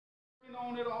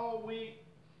on it all week.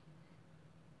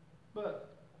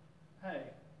 But, hey,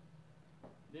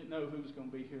 didn't know who was going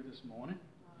to be here this morning.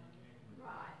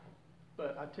 Right.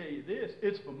 But I tell you this,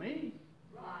 it's for me.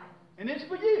 Right. And it's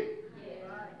for you. Yes.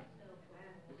 Right.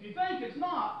 If you think it's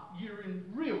not, you're in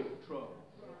real trouble.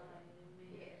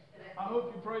 I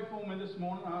hope you pray for me this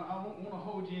morning. I don't want to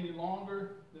hold you any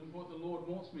longer than what the Lord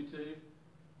wants me to.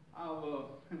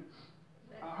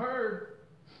 I heard,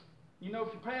 you know,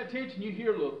 if you pay attention, you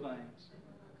hear little things.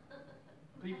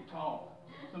 People talk.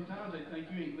 Sometimes they think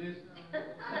you ain't listening.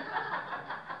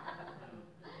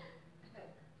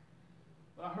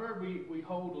 But I heard we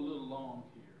hold a little long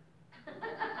here.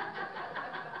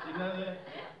 You know that?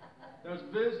 There's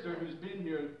a visitor who's been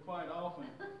here quite often.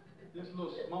 This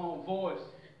little small voice.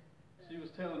 She was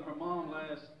telling her mom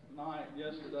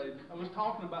yesterday. I was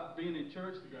talking about being in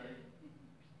church today.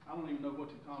 I don't even know what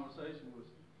the conversation was.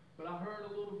 But I heard a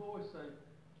little voice say,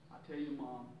 I tell you,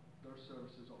 Mom, their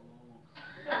services are long.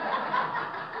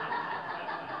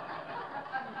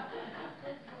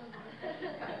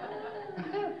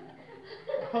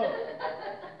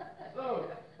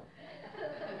 So,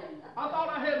 I thought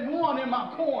I had one in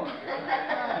my corner.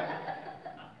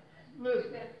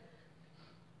 Listen,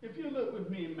 if you look with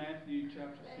me in Matthew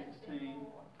chapter 16,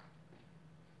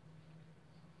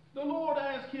 the Lord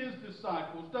asked his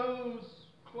disciples, those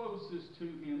closest to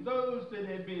him, those that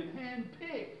had been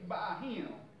handpicked by him,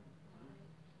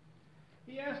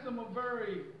 he asked them a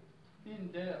very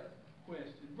in-depth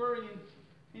question, very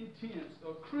intense,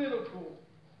 a critical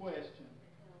question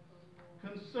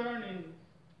concerning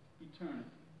eternity.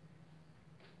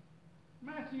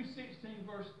 Matthew 16,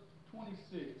 verse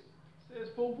 26 says,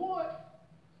 for what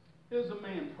is a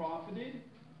man profited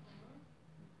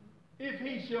if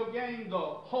he shall gain the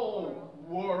whole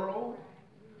world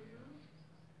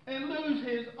and lose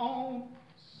his own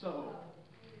soul?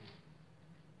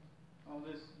 Oh,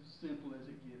 this is as simple as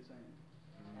it gets, ain't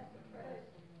it?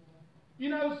 You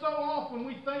know, so often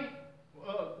we think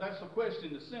that's a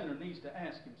question the sinner needs to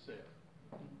ask himself.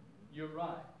 You're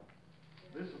right.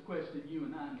 This is a question you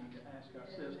and I need to ask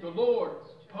ourselves. The Lord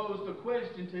posed a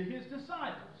question to his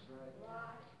disciples.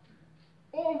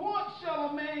 Or what shall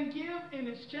a man give in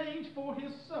exchange for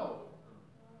his soul?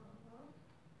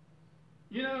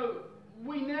 You know,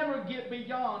 we never get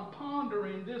beyond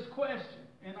pondering this question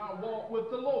in our walk with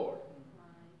the Lord.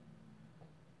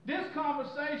 This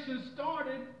conversation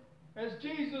started as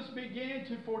Jesus began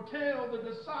to foretell the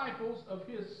disciples of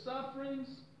his sufferings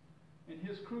and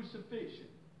his crucifixion.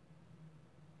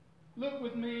 Look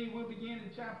with me, we'll begin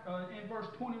in verse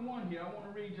 21 here. I want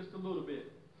to read just a little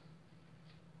bit.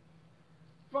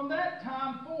 From that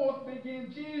time forth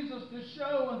began Jesus to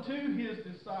show unto his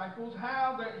disciples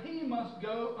how that he must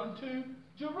go unto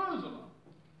Jerusalem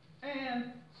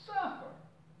and suffer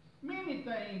many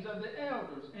things of the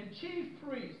elders and chief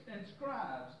priests and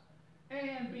scribes,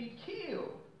 and be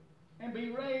killed, and be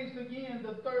raised again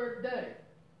the third day.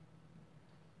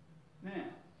 Now,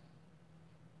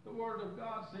 the Word of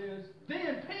God says,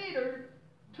 then Peter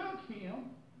took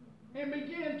him and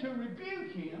began to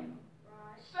rebuke him,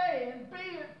 saying,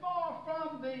 be it far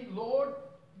from thee, Lord,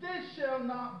 this shall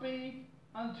not be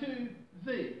unto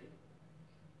thee.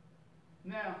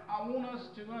 Now, I want us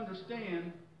to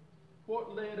understand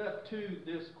what led up to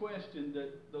this question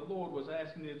that the Lord was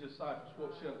asking his disciples,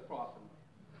 what shall it profit me?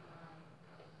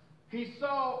 He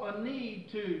saw a need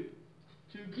to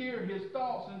gear his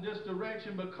thoughts in this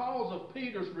direction because of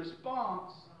Peter's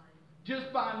response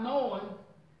just by knowing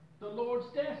the Lord's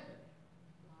destiny.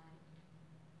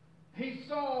 He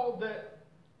saw that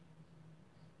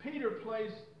Peter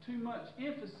placed too much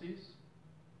emphasis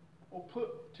or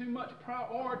put too much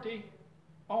priority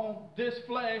on this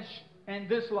flesh and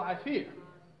this life here.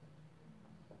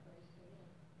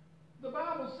 The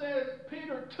Bible says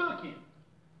Peter took him.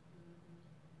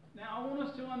 Now I want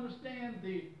us to understand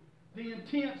the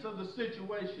intents of the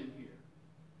situation here.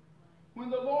 When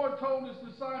the Lord told his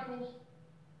disciples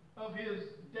of his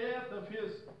death, of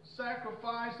his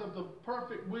sacrifice, of the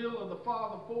perfect will of the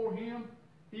Father for him,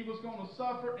 he was going to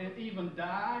suffer and even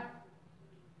die.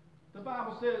 The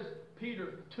Bible says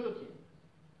Peter took him.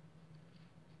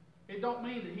 It don't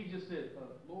mean that he just said,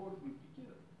 Lord, if you get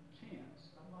a chance,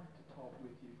 I'd like to talk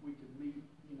with you. If we could meet,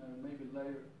 maybe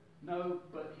later. No,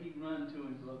 but he run to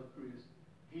him, Brother Chris.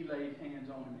 He laid hands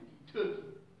on him and he took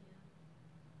him.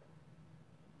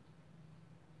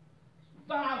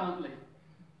 Violently.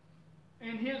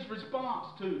 In his response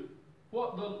to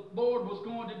what the Lord was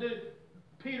going to do,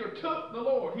 Peter took the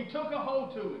Lord. He took a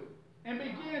hold to him and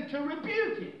began to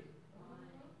rebuke him.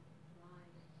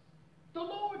 The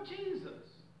Lord Jesus.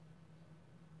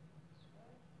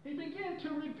 He began to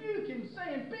rebuke him,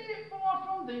 saying, be it far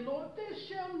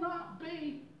shall not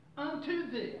be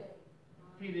unto thee.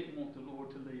 He didn't want the Lord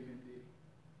to leave him,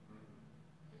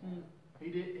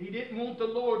 did he? He didn't want the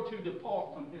Lord to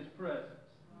depart from his presence.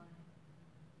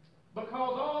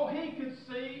 Because all he could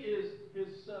see is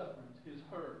his sufferings, his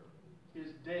hurt, his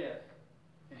death,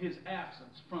 and his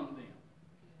absence from them.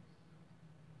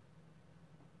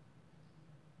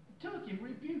 He took him,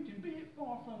 rebuked him, be it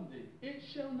far from thee. It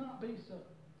shall not be so.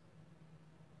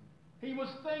 He was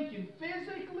thinking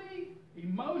physically,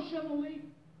 emotionally,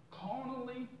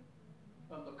 carnally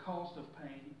of the cost of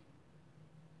pain.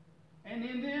 And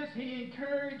in this, he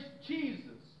encouraged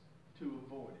Jesus to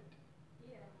avoid it.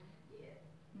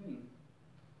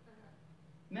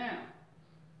 Now,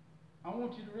 I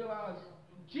want you to realize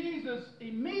Jesus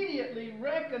immediately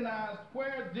recognized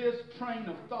where this train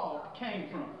of thought came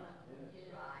from.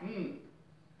 You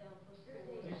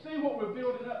see what we're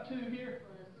building up to here?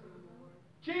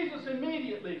 Jesus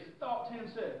immediately thought to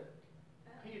himself,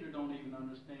 Peter don't even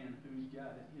understand who he's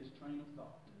got in his train of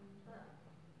thought.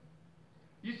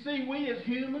 You see, we as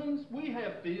humans, we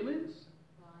have feelings.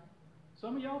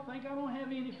 Some of y'all think I don't have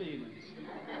any feelings.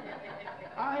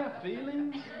 I have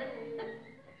feelings.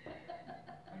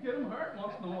 I get them hurt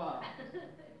once in a while.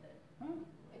 Huh?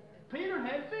 Peter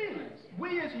had feelings.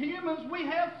 We as humans, we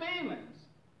have feelings.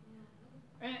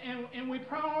 And we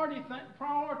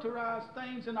prioritize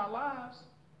things in our lives.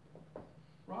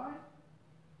 Right?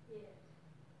 Yes.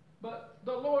 But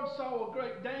the Lord saw a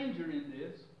great danger in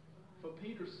this for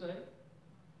Peter's sake.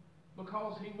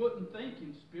 Because he wasn't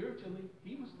thinking spiritually,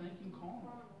 he was thinking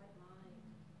carnally.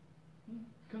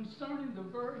 Concerning the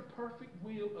very perfect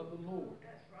will of the Lord.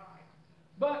 That's right.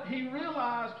 But he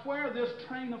realized where this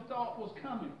train of thought was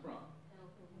coming from.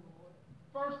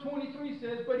 Verse 23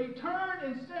 says, But he turned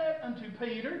and said unto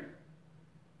Peter,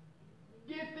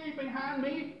 Get thee behind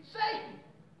me, Satan.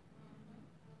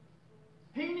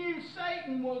 He knew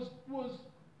Satan was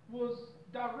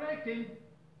directing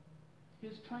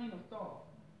his train of thought.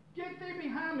 Get thee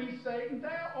behind me, Satan,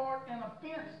 thou art an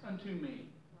offense unto me.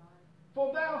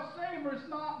 For thou savorest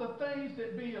not the things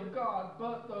that be of God,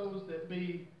 but those that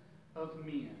be of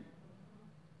men.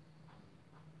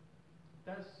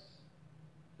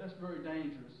 That's very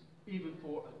dangerous, even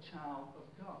for a child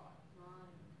of God.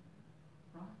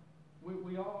 Right?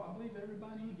 We all, I believe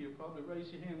everybody in here probably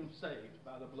raise your hand and saved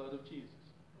by the blood of Jesus.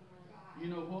 You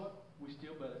know what? We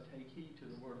still better take heed to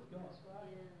the Word of God.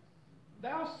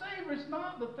 Thou savorest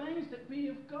not the things that be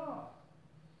of God,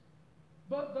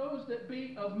 but those that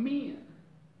be of men.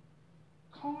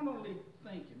 Carnally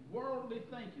thinking, worldly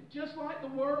thinking, just like the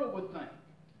world would think.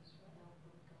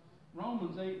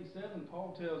 Romans 8 and 7,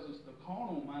 Paul tells us the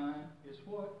carnal mind is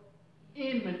what?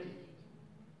 Enmity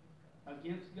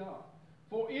against God.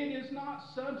 For it is not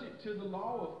subject to the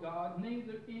law of God,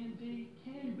 neither indeed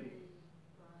can be.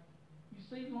 You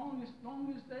see, long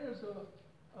as there's an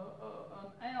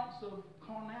ounce of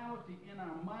carnality in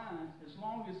our minds, as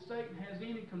long as Satan has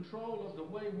any control of the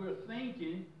way we're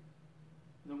thinking,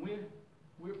 then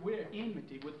we're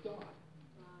enmity with God.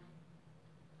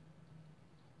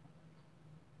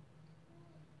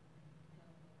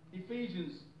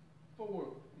 Ephesians 4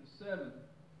 and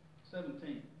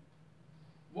 17.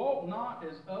 Walk not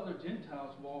as other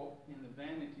Gentiles walk in the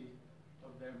vanity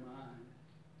of their mind.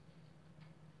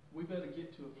 We better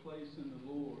get to a place in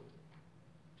the Lord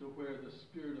to where the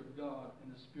Spirit of God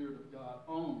and the Spirit of God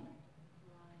only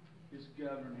is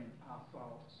governing our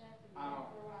thoughts,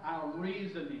 our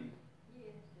reasoning,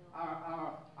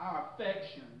 our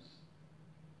affections.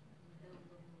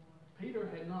 Peter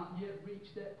had not yet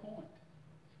reached that point.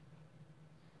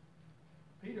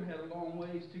 Peter had a long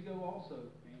ways to go also,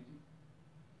 Angie.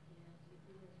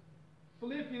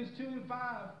 Philippians 2 and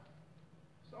 5.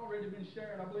 It's already been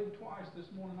shared, I believe, twice this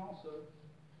morning also.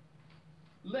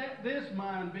 Let this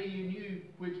mind be in you,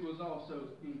 which was also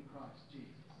in Christ Jesus.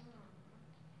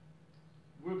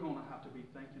 We're going to have to be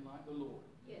thinking like the Lord.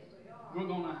 Yes, we are. We're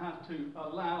going to have to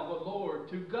allow the Lord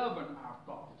to govern our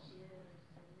thoughts.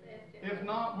 Yes. If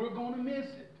not, we're going to miss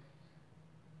it.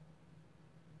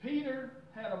 Peter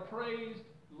had appraised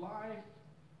life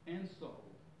and soul.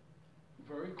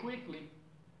 Very quickly,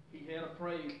 he had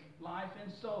appraised life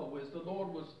and soul as the Lord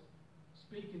was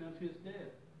speaking of his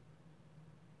death.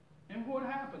 And what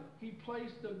happened? He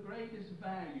placed the greatest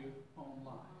value on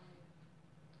life.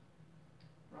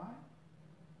 Right?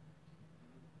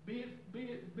 Be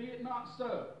it not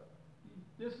so.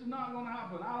 This is not going to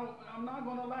happen. I'm not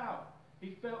going to allow it.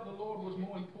 He felt the Lord was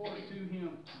more important to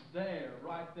him there,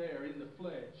 right there in the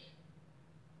flesh.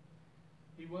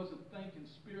 He wasn't thinking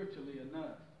spiritually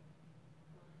enough.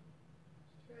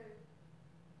 True.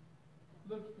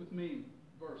 Look with me,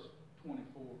 verse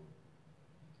 24.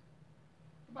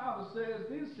 The Bible says,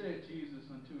 then said Jesus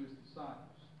unto his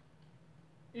disciples,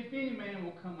 if any man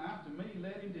will come after me,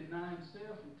 let him deny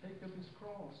himself and take up his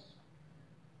cross.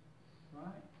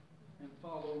 Right? And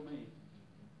follow me.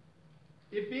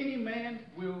 If any man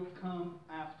will come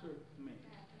after me.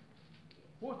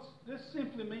 What's this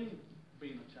simply mean?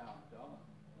 Being a child of God.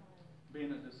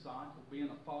 Being a disciple, being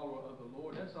a follower of the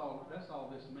Lord. That's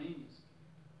all this means.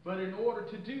 But in order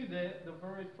to do that, the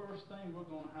very first thing we're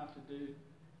going to have to do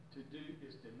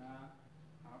is deny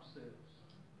ourselves.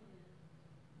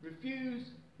 Refuse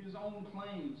his own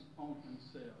claims on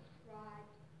himself. Right.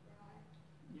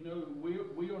 You know,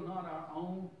 we are not our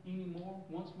own anymore.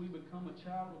 Once we become a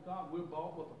child of God, we're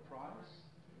bought with a price.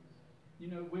 You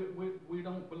know, we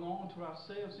don't belong to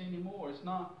ourselves anymore. It's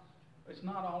not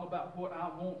all about what I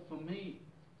want for me,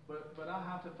 but I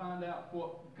have to find out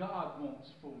what God wants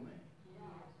for me.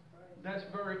 That's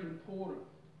very important.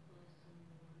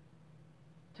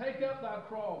 Take up thy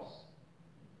cross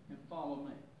and follow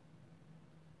me.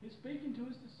 He's speaking to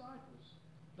his disciples,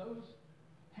 those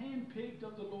handpicked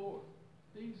of the Lord,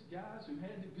 these guys who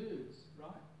had the goods,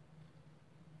 right?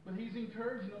 But he's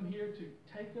encouraging them here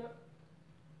to take up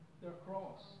their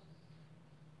cross.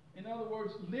 In other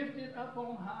words, lift it up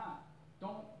on high.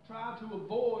 Don't try to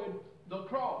avoid the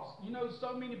cross. You know,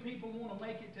 so many people want to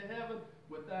make it to heaven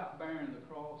without bearing the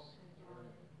cross.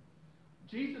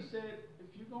 Jesus said,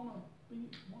 if you're going to be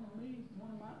one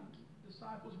of my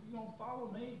disciples, if you're going to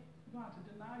follow me, you're going to have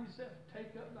to deny yourself,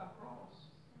 take up thy cross.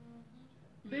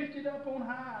 Lift it up on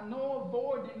high. No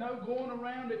avoid it, no going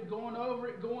around it, going over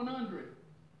it, going under it.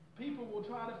 People will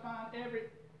try to find every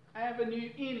avenue,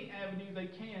 any avenue they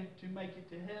can to make it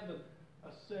to heaven,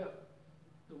 except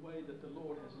the way that the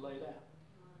Lord has laid out.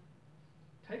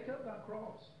 Take up thy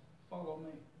cross, follow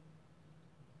me.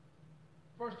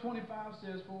 Verse 25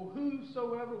 says, for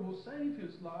whosoever will save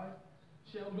his life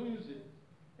shall lose it,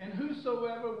 and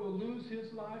whosoever will lose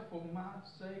his life for my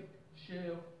sake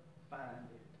shall find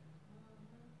it.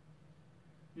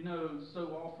 You know,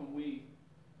 so often we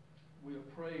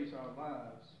appraise our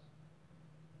lives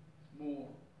more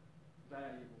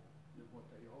valuable than what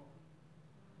they are.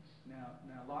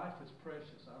 Now life is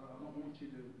precious. I don't want you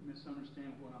to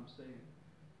misunderstand what I'm saying.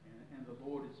 And the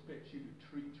Lord expects you to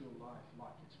treat your life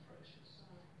like it's precious.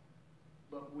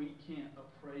 But we can't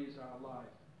appraise our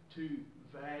life too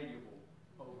valuable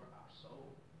over our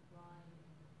soul.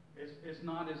 It's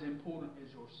not as important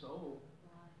as your soul.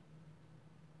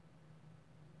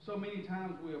 So many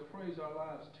times we appraise our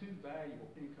lives too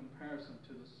valuable in comparison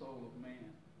to the soul of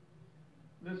man.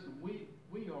 Listen,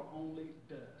 we are only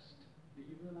dust. Do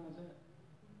you realize that?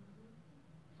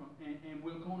 And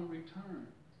we're going to return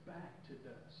back to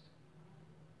dust.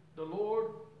 The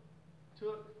Lord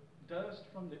took dust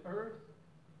from the earth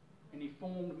and he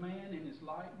formed man in his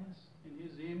likeness, in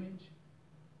his image.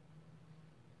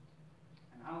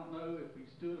 And I don't know if he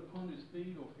stood upon his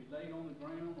feet or if he laid on the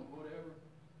ground or whatever.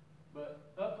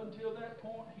 But up until that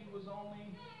point, he was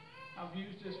only, I've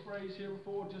used this phrase here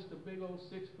before, just a big old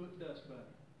 6-foot dust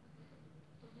bunny.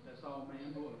 That's all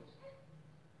man was.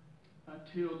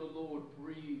 Until the Lord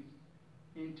breathed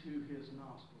into his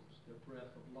nostrils the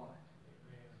breath of life.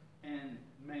 And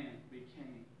man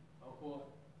became a what?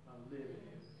 A living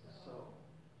soul.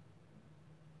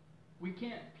 We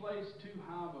can't place too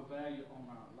high of a value on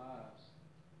our lives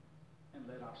and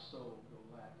let our soul go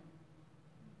lacking.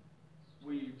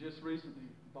 We just recently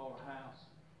bought a house.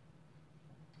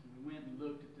 We went and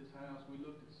looked at this house. We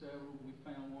looked at several. We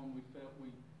found one we felt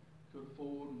we could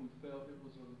afford, and we felt it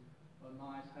was a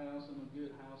nice house and a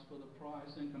good house for the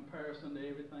price in comparison to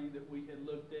everything that we had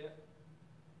looked at.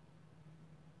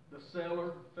 The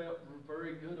seller felt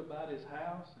very good about his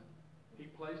house, and he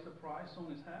placed a price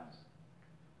on his house.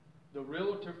 The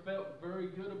realtor felt very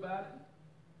good about it, and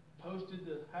posted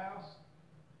the house,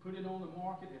 put it on the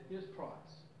market at this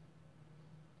price.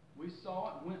 We saw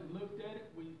it and went and looked at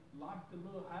it. We liked the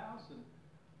little house, and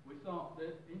we thought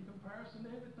that in comparison to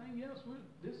everything else,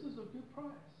 this is a good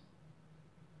price.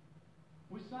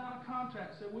 We signed a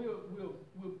contract, said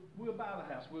we'll buy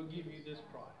the house. We'll give you this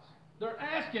price. Their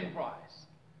asking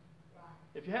price.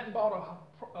 If you hadn't bought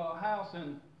a house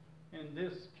in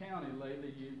this county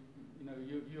lately,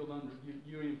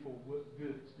 you're in for a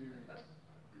good experience.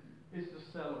 It's the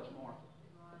seller's market.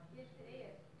 Yes, it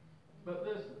is. But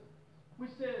listen, we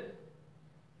said,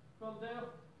 well, Dale,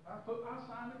 I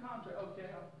signed the contract. Okay,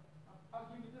 I'll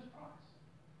give you this price.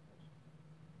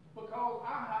 Because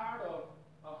I hired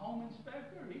a home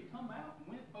inspector. He come out and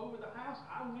went over the house.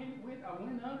 I went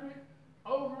under it,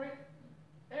 over it,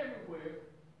 everywhere.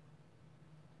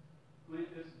 Clint,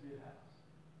 this is a good house.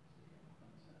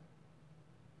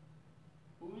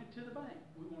 We went it to the bank.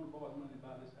 We want to borrow money to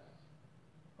buy this house.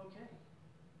 Okay.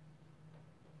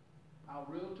 Our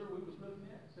realtor we was looking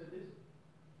at said, this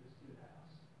good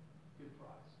house, good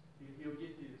price. He'll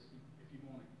get this if you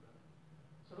want it. I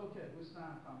said, okay, we'll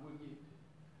sign it, we'll get it.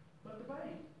 But the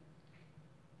bank,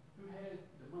 who had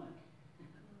the money,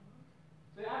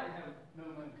 see, I didn't have no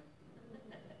money.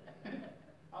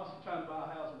 I was trying to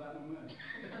buy a house without no money.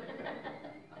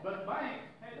 But the bank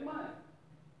had the money.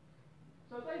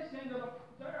 So they send their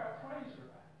appraiser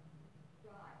out.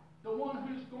 Right. The one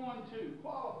who's going to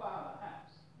qualify the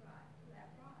house. Right.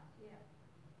 That's right. Yeah.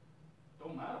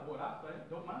 Don't matter what I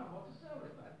think. Don't matter what the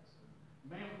seller thinks.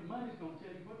 The man with the money is going to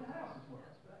tell you what the house is worth.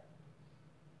 That's right.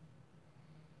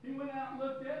 He went out and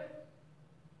looked at it.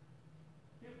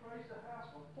 He appraised the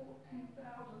house for $14,000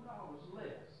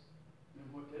 less than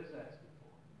what they're asking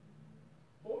for.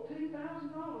 $14,000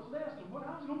 less than what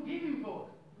I was going to give him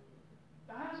for it.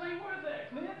 The house ain't worth that,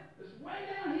 Clint. It's way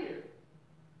down here.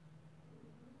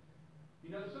 You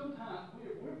know, sometimes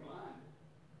we're blinded.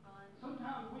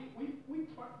 Sometimes we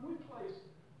place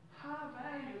high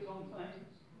values on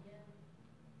things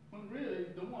when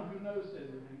really the one who knows says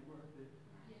it ain't worth it.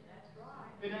 That's right.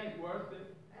 It ain't worth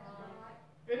it. That's right.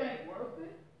 It ain't worth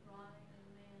it. Right.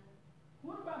 Amen.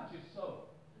 What about your soul?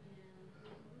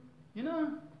 You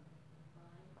know,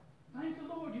 thank the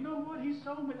Lord. You know what? He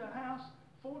sold me the house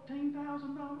 $14,000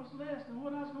 less than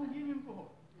what I was going to give him for.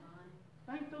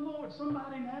 Thank the Lord.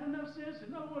 Somebody had enough sense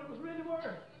to know what it was really worth.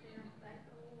 Thank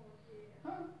the Lord. Yeah.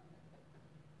 Huh?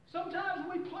 Sometimes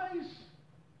we place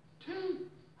too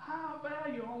high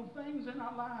value on things in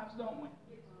our lives, don't we?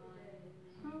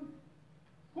 Huh?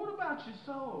 What about your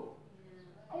soul?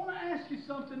 I want to ask you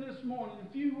something this morning.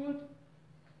 If you would,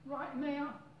 right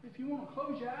now, if you want to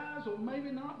close your eyes, or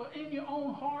maybe not, but in your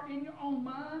own heart, in your own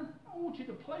mind, I want you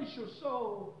to place your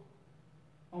soul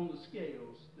on the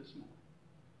scales this morning.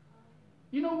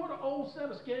 You know what an old set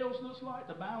of scales looks like,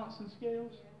 the balancing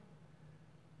scales?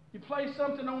 You place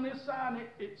something on this side and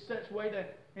it sets way down.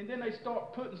 And then they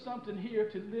start putting something here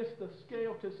to lift the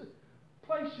scale.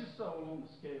 Place your soul on the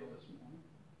scale this morning.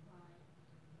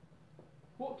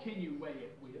 What can you weigh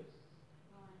it with?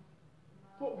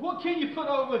 What can you put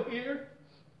over here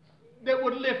that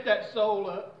would lift that soul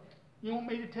up? You want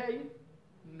me to tell you?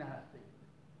 Nothing.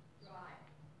 Right.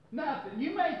 Nothing.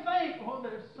 You may think, well,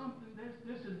 there's something,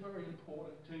 this is very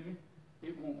important to me.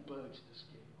 It won't budge the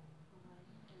scale.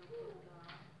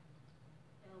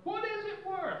 What is it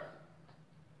worth?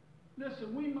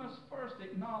 Listen, we must first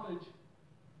acknowledge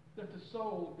that the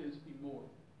soul is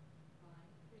immortal.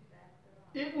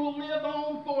 It will live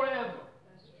on forever.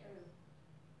 That's true.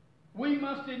 We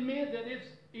must admit that it's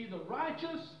either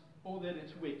righteous or that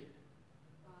it's wicked.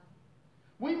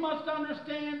 We must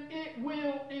understand it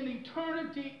will in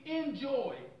eternity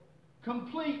enjoy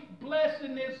complete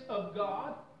blessedness of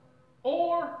God,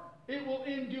 or it will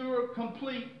endure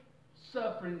complete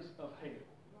sufferings of hell.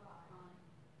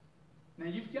 Now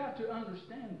you've got to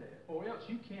understand that, or else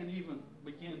you can't even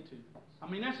begin to. I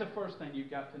mean, that's the first thing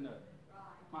you've got to know.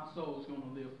 My soul is going to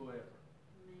live forever.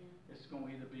 It's going to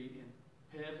either be in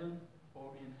heaven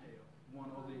or in hell, one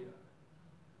or the other.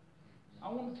 I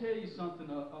want to tell you something,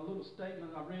 a little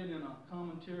statement I read in a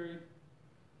commentary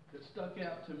that stuck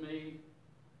out to me.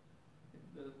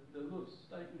 The little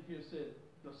statement here said,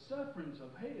 the sufferings of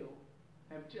hell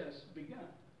have just begun.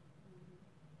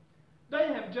 They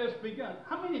have just begun.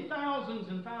 How many thousands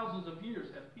and thousands of years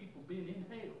have people been in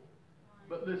hell?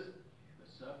 But listen, the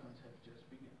sufferings have just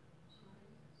begun.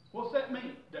 What's that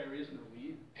mean? There is no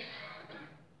end.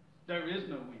 There is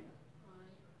no end.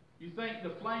 You think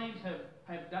the flames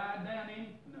have died down any?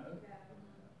 No.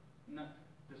 No.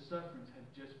 The sufferings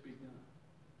have just begun.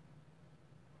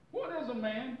 What is a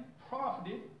man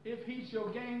profited if he shall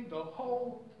gain the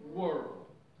whole world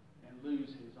and lose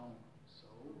his own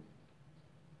soul?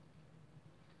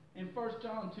 In 1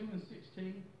 John 2 and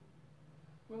 16,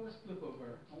 well, let's flip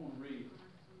over. I want to read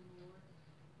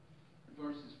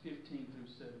verses 15 through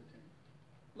 17.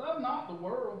 Love not the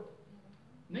world,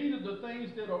 neither the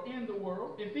things that are in the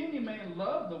world. If any man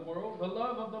love the world, the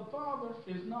love of the Father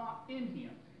is not in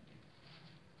him.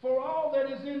 For all that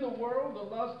is in the world,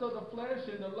 the lust of the flesh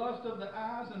and the lust of the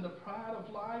eyes and the pride of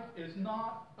life is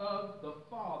not of the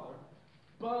Father,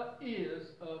 but is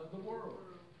of the world.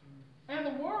 And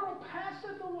the world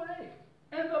passeth away,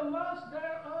 and the lust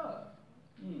thereof.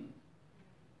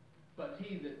 But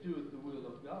he that doeth the will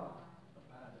of God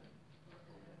abideth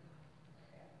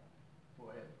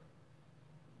forever.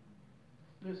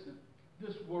 Listen,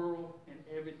 this world and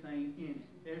everything in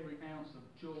it, every ounce of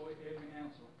joy, every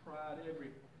ounce of pride,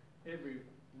 every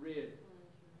red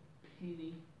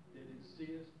penny that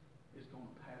exists is going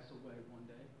to pass away one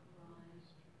day.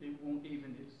 It won't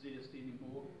even exist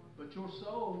anymore. But your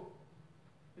soul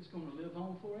is going to live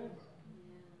on forever.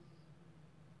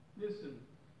 Listen,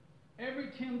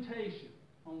 every temptation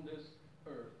on this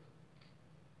earth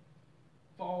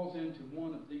falls into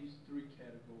one of these three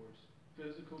categories: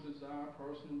 physical desire,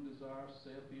 personal desire,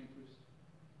 self-interest.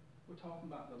 We're talking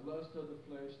about the lust of the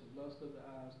flesh, the lust of the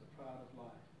eyes, the pride of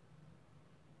life.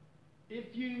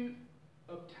 If you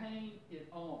obtain it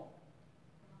all,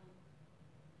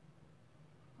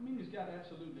 I mean, it's got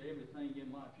absolutely everything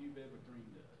in life you've ever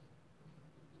dreamed of.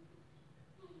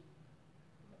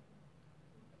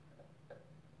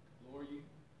 Lord,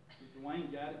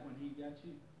 Dwayne got it when he got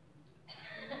you.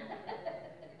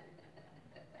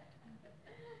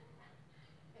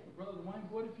 But Brother Dwayne,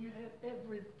 what if you had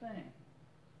everything?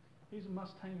 He's a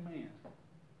Mustang man.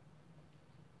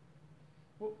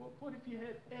 What if you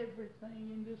had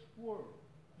everything in this world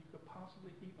you could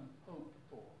possibly even hope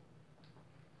for,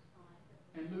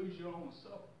 and lose your own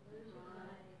soul?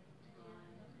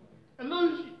 And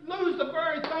lose the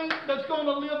very thing that's going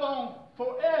to live on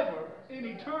forever in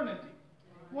eternity.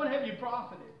 What have you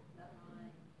profited?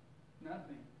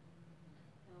 Nothing.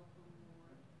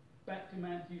 Back to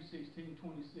Matthew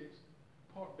 16:26,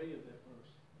 part B of that verse.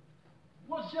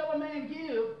 What shall a man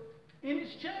give in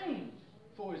exchange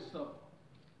for his soul?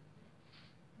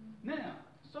 Now,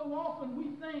 so often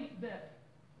we think that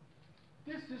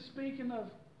this is speaking of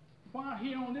while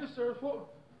here on this earth,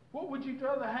 what would you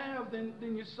rather have than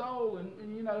your soul?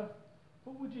 And you know,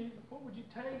 what would you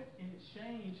take in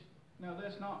exchange? Now,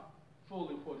 that's not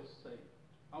fully what it's saying.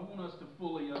 I want us to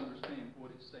fully understand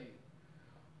what it's saying.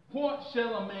 What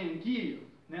shall a man give?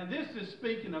 Now, this is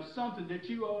speaking of something that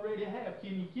you already have.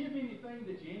 Can you give anything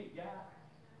that you ain't got?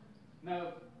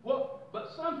 No.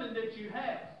 But something that you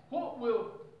have. What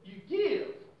will you give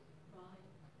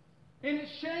in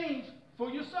exchange for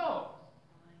your soul?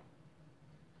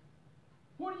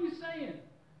 What are you saying?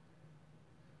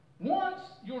 Once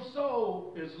your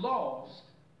soul is lost,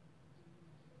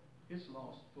 it's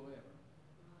lost forever.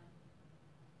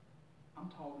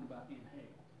 I'm talking about in hell.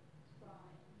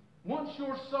 Once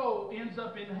your soul ends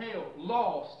up in hell,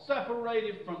 lost,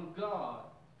 separated from God,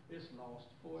 it's lost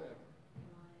forever.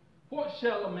 What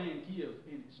shall a man give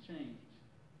in exchange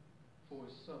for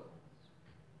his soul?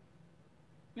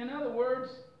 In other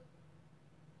words,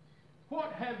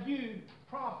 what have you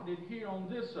profited here on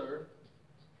this earth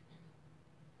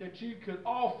that you could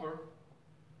offer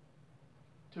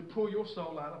to pull your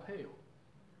soul out of hell?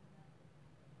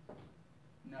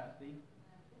 Nothing.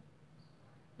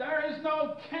 There is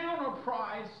no counter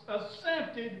price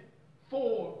accepted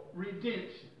for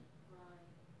redemption.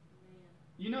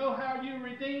 You know how you're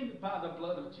redeemed? By the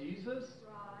blood of Jesus.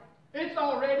 It's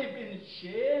already been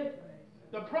shed.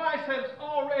 The price has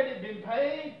already been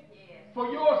paid for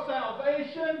your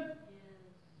salvation.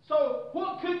 So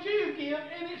what could you give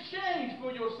in exchange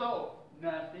for your soul?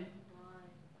 Nothing.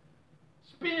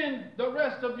 Spend the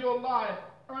rest of your life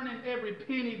earning every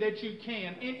penny that you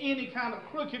can in any kind of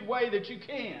crooked way that you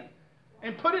can,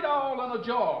 and put it all in a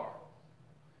jar.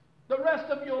 The rest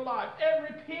of your life,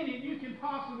 every penny you can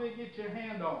possibly get your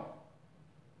hand on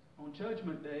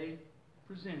Judgment Day,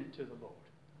 present it to the Lord.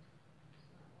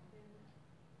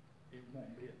 It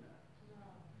won't be enough.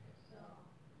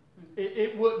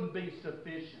 It wouldn't be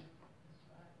sufficient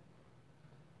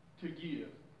to give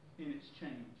in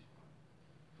exchange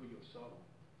for your soul.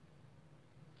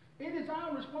 It is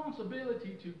our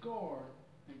responsibility to guard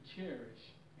and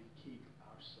cherish and keep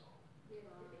our soul.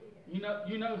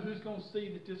 You know who's going to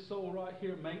see that this soul right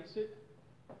here makes it?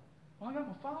 Well, I got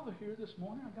my father here this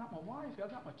morning. I got my wife. I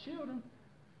got my children.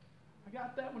 I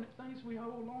got that when it thinks we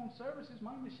hold long services.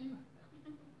 Maybe she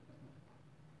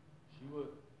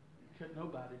would. Couldn't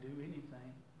nobody do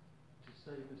anything to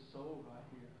save this soul right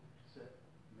here except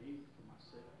me for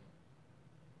myself.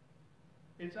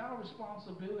 It's our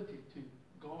responsibility to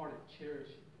guard it, cherish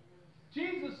it.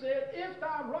 Jesus said, if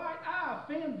thy right eye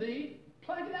offend thee,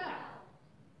 pluck it out.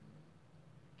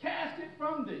 Cast it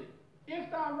from thee.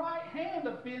 If thy right hand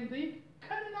offend thee,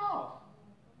 cut it off.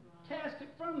 Cast it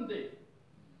from thee.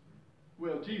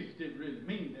 Well, Jesus didn't really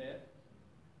mean that.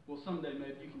 Well, someday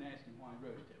maybe you can ask him why he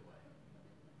wrote it that way.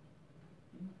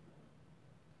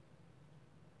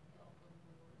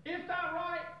 If thy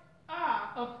right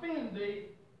eye offend thee,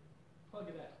 plug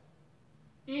it out.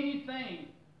 Anything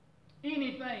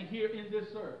here in this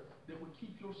earth that would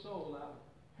keep your soul out of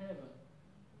heaven,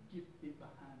 get it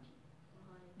behind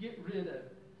you. Get rid of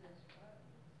it.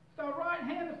 If thy right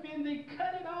hand offend thee,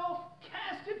 cut it off,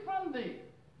 cast it from thee.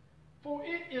 For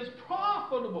it is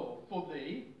profitable for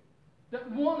thee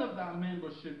that one of thy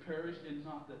members should perish, and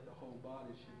not that the whole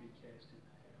body should be cast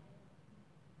into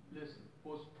hell. Listen.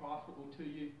 what's profitable to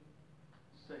you?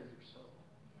 Save your soul.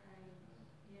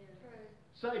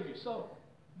 True. Save your soul.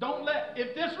 Don't let,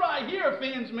 if this right here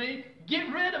offends me,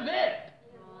 get rid of it.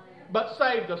 But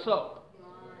save the soul.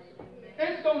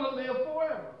 It's going to live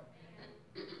forever.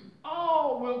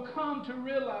 All will come to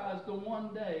realize the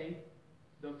one day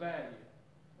the value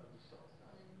of the soul.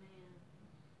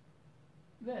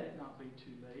 Let it not be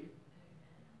too late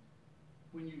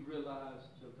when you realize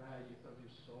the value of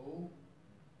your soul.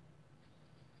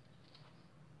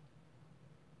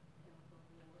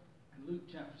 In Luke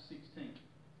chapter 16.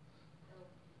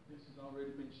 This has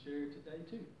already been shared today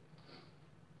too.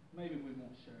 Maybe we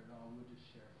won't share it all, we'll just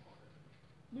share part of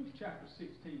it. Luke chapter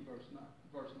 16, verse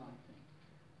 19.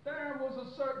 There was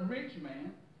a certain rich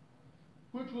man,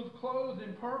 which was clothed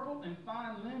in purple and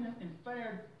fine linen, and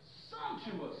fared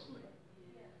sumptuously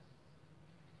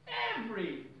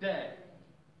every day.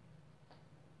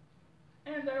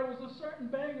 And there was a certain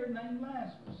beggar named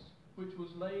Lazarus, which was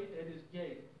laid at his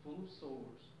gate, full of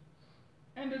sores,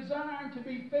 and desired to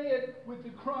be fed with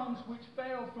the crumbs which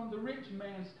fell from the rich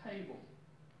man's table.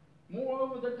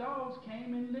 Moreover, the dogs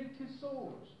came and licked his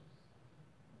sores.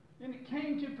 And it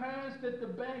came to pass that the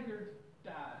beggar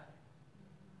died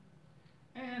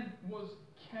and was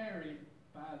carried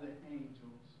by the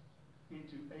angels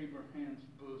into Abraham's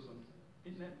bosom.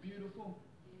 Isn't that beautiful?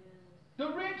 Yes. The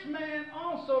rich man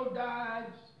also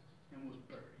died and was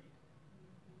buried.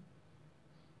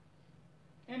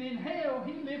 And in hell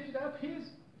he lifted up his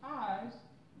eyes,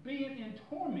 being in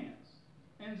torments,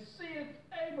 and seeth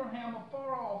Abraham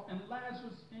afar off, and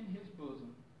Lazarus in his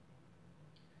bosom.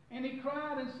 And he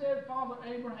cried and said, Father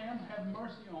Abraham, have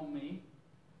mercy on me,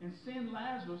 and send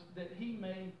Lazarus that he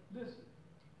may, listen,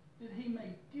 that he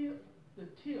may dip the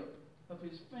tip of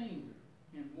his finger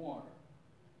in water,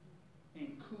 and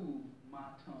cool my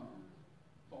tongue,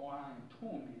 for I am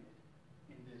tormented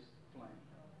in this flame.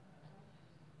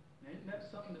 Now, isn't that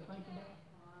something to think about?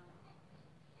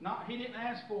 Not, he didn't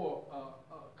ask for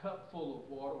a cup full of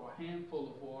water, or a handful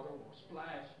of water, or a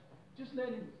splash. Just let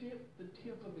him dip the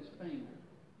tip of his finger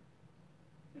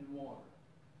in water.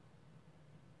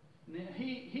 Now,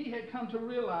 he had come to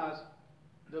realize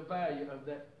the value of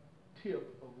that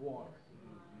tip of water.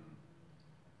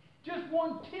 Just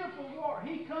one tip of water.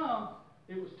 He come.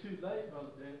 It was too late, Brother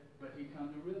Dick, but he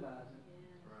come to realize it.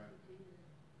 Right.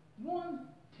 One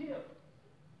tip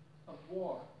of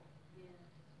water.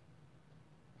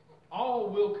 All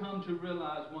will come to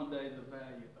realize one day the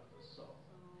value of the soul.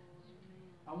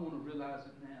 I want to realize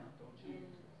it now, don't you?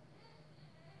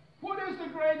 What is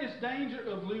the greatest danger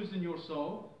of losing your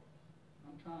soul?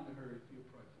 I'm trying to hurry if you'll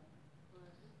pray for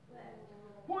me.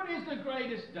 What is the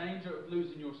greatest danger of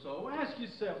losing your soul? Ask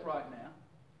yourself right now.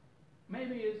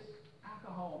 Maybe it's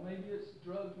alcohol, maybe it's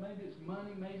drugs, maybe it's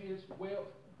money, maybe it's wealth.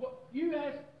 What you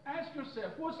ask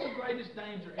yourself, what's the greatest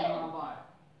danger in my life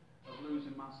of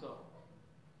losing my soul?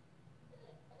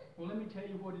 Well, let me tell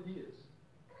you what it is.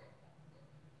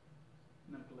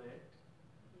 Neglect.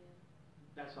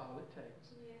 That's all it takes.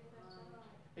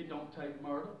 It don't take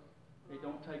murder. It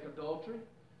don't take adultery.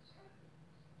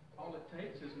 All it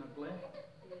takes is neglect.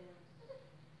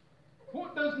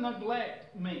 What does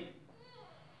neglect mean?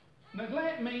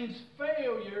 Neglect means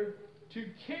failure to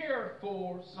care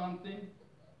for something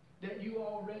that you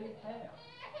already have.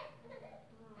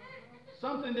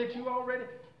 Something that you already...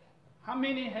 How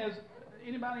many has...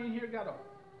 Anybody in here got a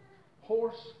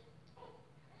horse?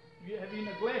 Have you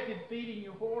neglected feeding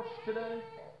your horse today?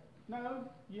 No,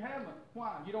 you haven't.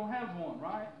 Why? You don't have one,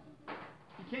 right?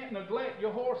 You can't neglect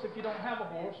your horse if you don't have a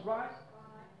horse, right?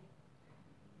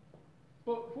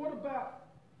 But what about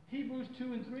Hebrews 2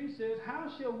 and 3 says,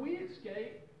 how shall we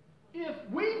escape if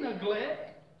we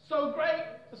neglect so great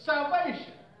a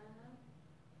salvation?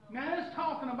 Now it's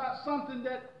talking about something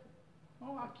that,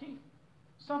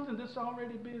 something that's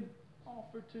already been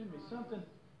offered to me,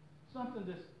 something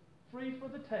that's free for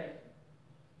the taking.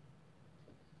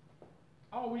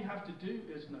 All we have to do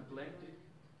is neglect it.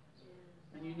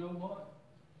 And you know what?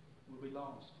 We'll be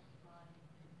lost.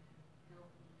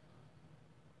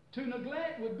 To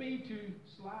neglect would be to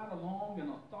slide along in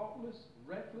a thoughtless,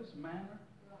 reckless manner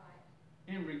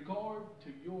in regard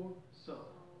to your soul.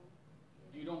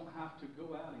 You don't have to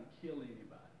go out and kill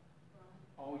anybody.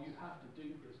 All you have to do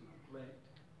is neglect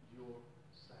your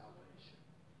salvation.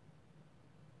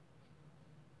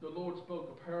 The Lord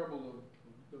spoke a parable of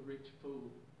the rich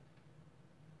fool.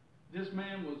 This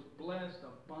man was blessed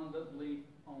abundantly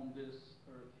on this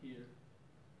earth here.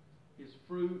 His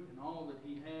fruit and all that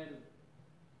he had,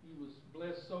 he was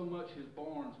blessed so much his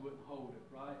barns wouldn't hold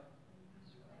it, right?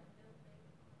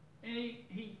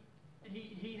 And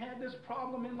he had this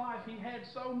problem in life. He had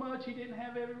so much, he didn't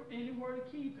have anywhere to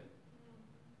keep it.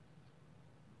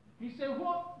 He said,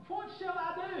 what shall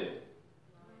I do?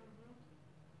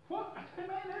 What, man,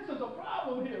 this is a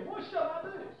problem here. What shall I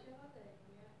do?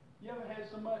 You ever had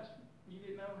so much you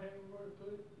didn't know where to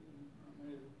put it?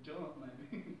 Junk,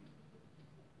 maybe.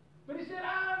 But he said,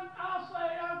 I'll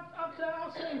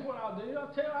say what I'll do.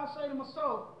 I'll say to my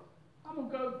soul, I'm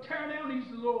going to go tear down these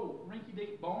little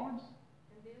rinky-dink barns.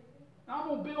 I'm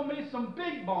going to build me some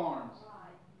big barns.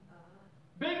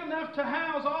 Big enough to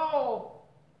house all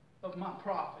of my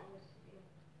profit.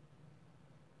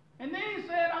 And then he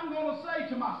said, I'm going to say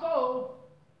to my soul,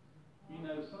 you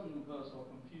know, some of us are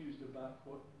confused about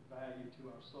what value to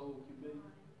our soul can be.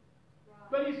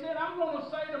 But he said, I'm going to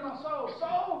say to my soul,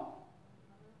 soul,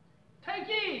 take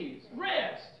ease,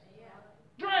 rest,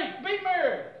 drink, be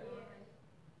merry.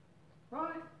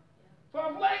 Right? For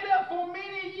I've laid up for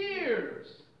many years.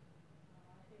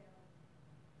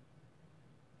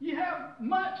 You have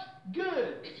much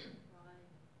goods.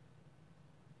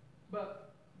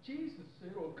 But Jesus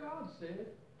said, or God said,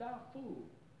 thou fool,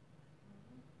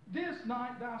 this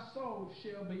night thy soul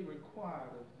shall be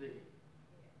required of thee.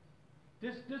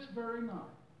 This very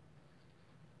night.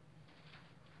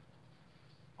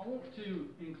 I want to,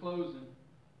 in closing,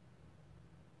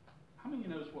 how many of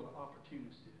you knows what an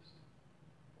opportunist is?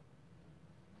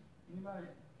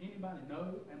 Anybody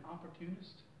know an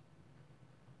opportunist?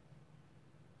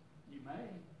 You may.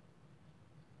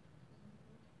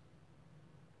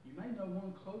 You may know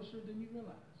one closer than you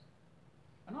realize.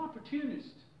 An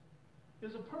opportunist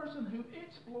is a person who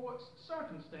exploits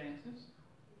circumstances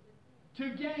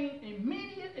to gain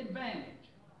immediate advantage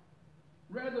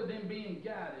rather than being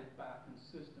guided by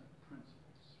consistent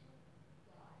principles.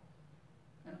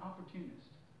 An opportunist.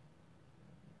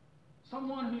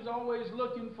 Someone who's always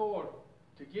looking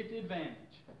to get the advantage.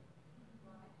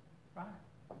 Right?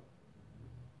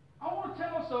 I want to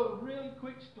tell us a really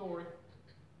quick story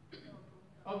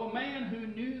of a man who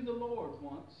knew the Lord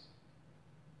once,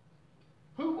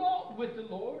 who walked with the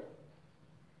Lord,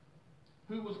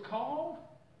 who was called,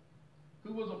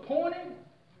 who was appointed,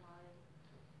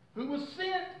 who was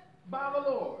sent by the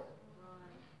Lord.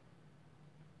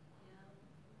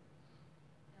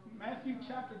 Matthew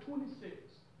chapter 26,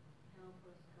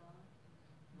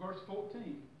 verse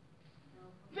 14.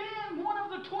 Then one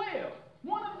of the 12,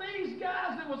 one of these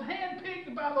guys that was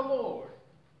handpicked by the Lord,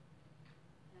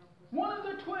 one of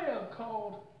the 12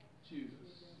 called Judas.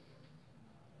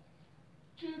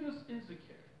 Judas Iscariot.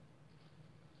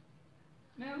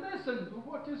 Now listen to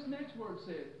what this next word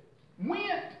says.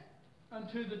 Went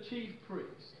unto the chief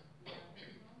priest.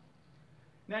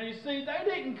 Now you see, they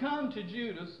didn't come to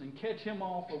Judas and catch him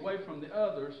off away from the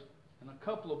others, and a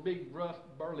couple of big, rough,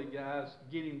 burly guys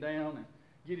get him down and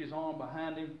get his arm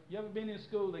behind him. You ever been in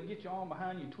school? They get your arm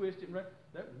behind you and twist it.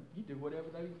 You do whatever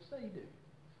they say you do.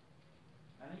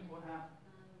 That ain't what happened.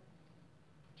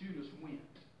 Judas went.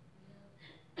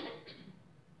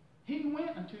 He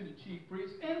went unto the chief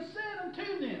priests and said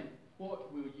unto them,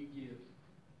 what will you give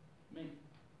me?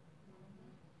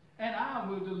 And I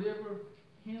will deliver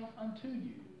him unto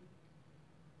you.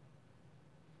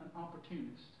 An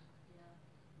opportunist.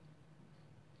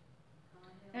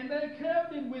 And they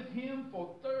coveted with him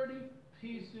for 30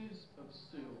 pieces of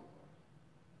silver.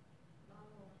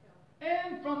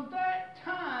 And from that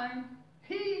time,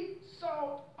 he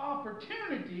sought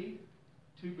opportunity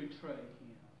to betray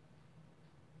him.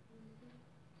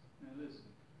 Now listen,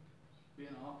 being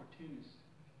an opportunist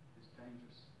is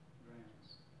dangerous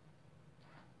grounds.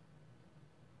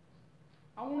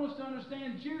 I want us to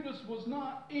understand Judas was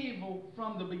not evil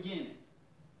from the beginning.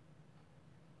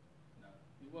 No,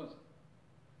 he wasn't.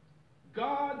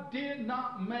 God did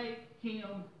not make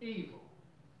him evil.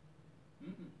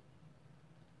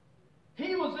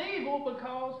 He was evil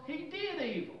because he did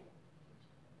evil.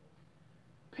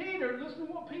 Peter, listen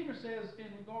to what Peter says in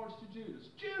regards to Judas.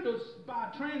 Judas, by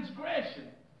transgression,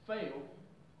 failed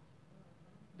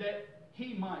that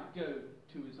he might go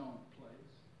to his own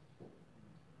place.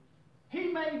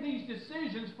 He made these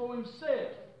decisions for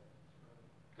himself.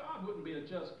 God wouldn't be a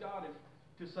just God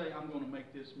to say, I'm going to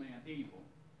make this man evil.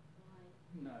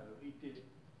 No, he didn't.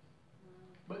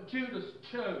 But Judas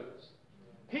chose.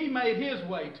 He made his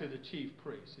way to the chief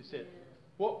priest. He said,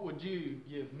 what would you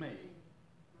give me?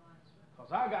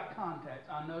 Because I got contacts.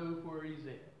 I know where he's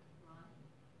at.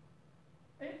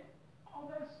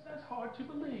 That's hard to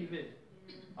believe, isn't it?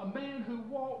 A man who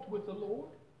walked with the Lord.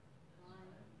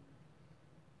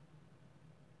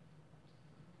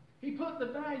 He put the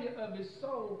value of his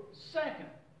soul second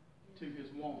to his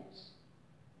wants.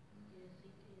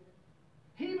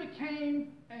 He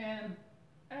became an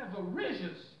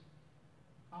avaricious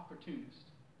opportunist.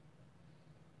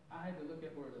 I had to look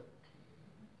that word up.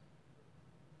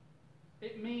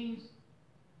 It means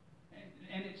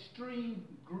an extreme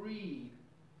greed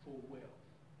for wealth.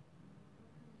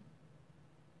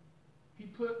 He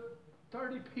put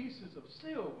 30 pieces of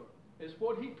silver is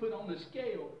what he put on the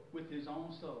scale with his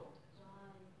own soul.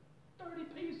 30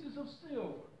 pieces of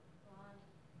silver.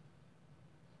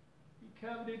 He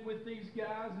covenanted with these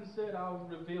guys and said, I'll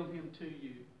reveal him to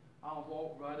you. I'll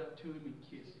walk right up to him and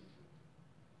kiss him.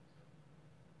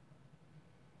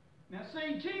 Now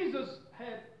see, Jesus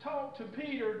had talked to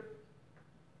Peter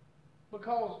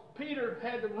because Peter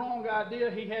had the wrong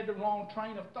idea. He had the wrong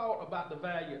train of thought about the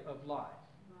value of life.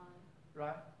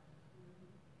 Right?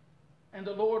 And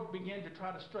the Lord began to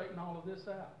try to straighten all of this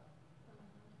out.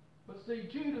 But see,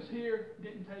 Judas here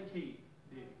didn't take heed,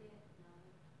 did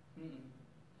he? Mm-mm.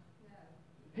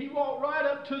 He walked right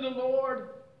up to the Lord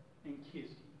and kissed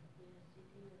him.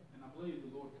 And I believe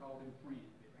the Lord called him friend.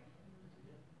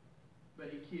 But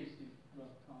he kissed him,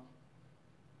 Brother Tom.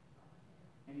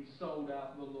 And he sold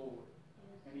out the Lord.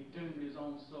 And he doomed his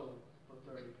own soul for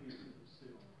 30 pieces of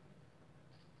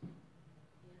silver.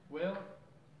 Well,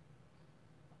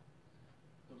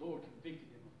 the Lord convicted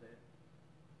him of that.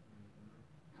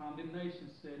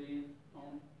 Condemnation set in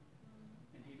on him,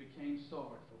 and he became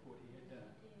sorry for what he had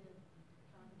done.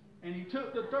 And he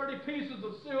took the 30 pieces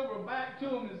of silver back to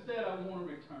him and said, I want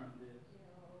to return this.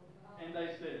 And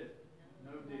they said,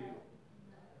 no deal.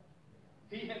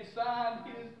 He had signed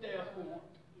his death warrant.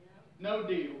 No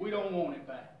deal. We don't want it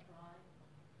back.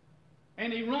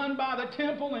 And he run by the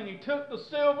temple and he took the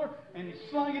silver and he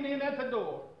slung it in at the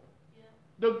door.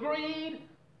 The greed,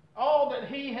 all that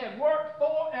he had worked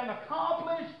for and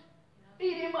accomplished,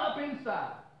 eat him up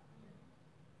inside.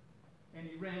 And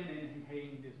he ran in and he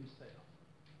hanged himself.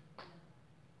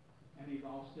 And he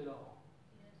lost it all.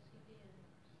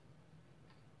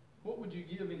 What would you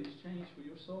give in exchange for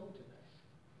your soul today?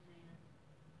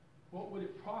 What would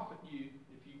it profit you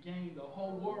if you gained the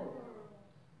whole world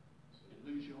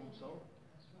and lose your own soul?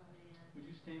 Would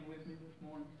you stand with me this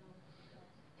morning?